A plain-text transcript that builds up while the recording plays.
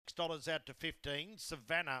$6 out to 15.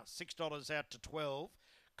 Savannah, $6 out to 12.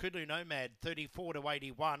 Kudu Nomad, 34 to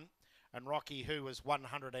 81. And Rocky Who is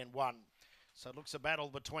 101. So it looks a battle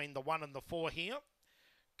between the 1 and the 4 here.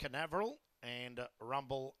 Canaveral and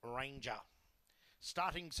Rumble Ranger.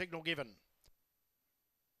 Starting signal given.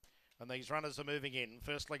 And these runners are moving in.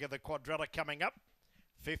 First leg of the quadrilla coming up.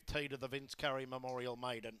 5th heat of the Vince Curry Memorial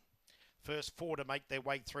Maiden. First 4 to make their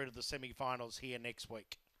way through to the semi-finals here next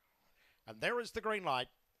week. And there is the green light.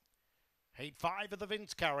 Heat 5 of the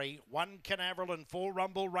Vince Curry. 1 Canaveral and 4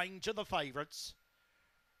 Rumble Ranger, the favourites.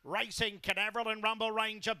 Racing Canaveral and Rumble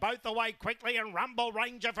Ranger both away quickly, and Rumble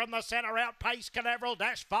Ranger from the centre outpaced Canaveral.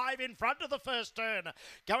 Dash 5 in front of the first turn.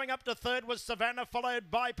 Going up to third was Savannah, followed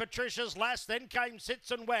by Patricia's Lass. Then came Sits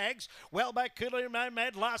and Wags. Well back Kulu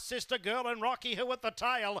Nomad, Last Sister Girl and Rocky Who at the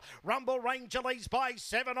tail. Rumble Ranger leads by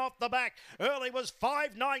 7 off the back. Early was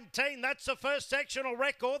 5.19. That's the first sectional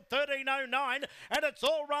record, 13.09. And it's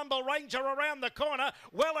all Rumble Ranger around the corner.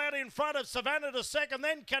 Well out in front of Savannah to second,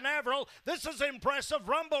 then Canaveral. This is impressive.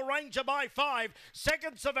 Rumble Ranger by 5.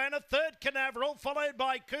 Second Savannah, third Canaveral, followed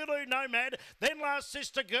by Kulu Nomad. Then Last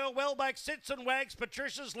Sister Girl, well back Sits and Wags,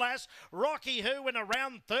 Patricia's Lass, Rocky Who in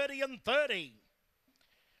around 30 and 30.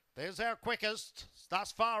 There's our quickest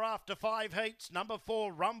thus far after 5 heats. Number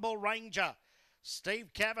 4, Rumble Ranger.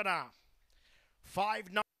 Steve Kavanagh.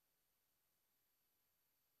 5.9.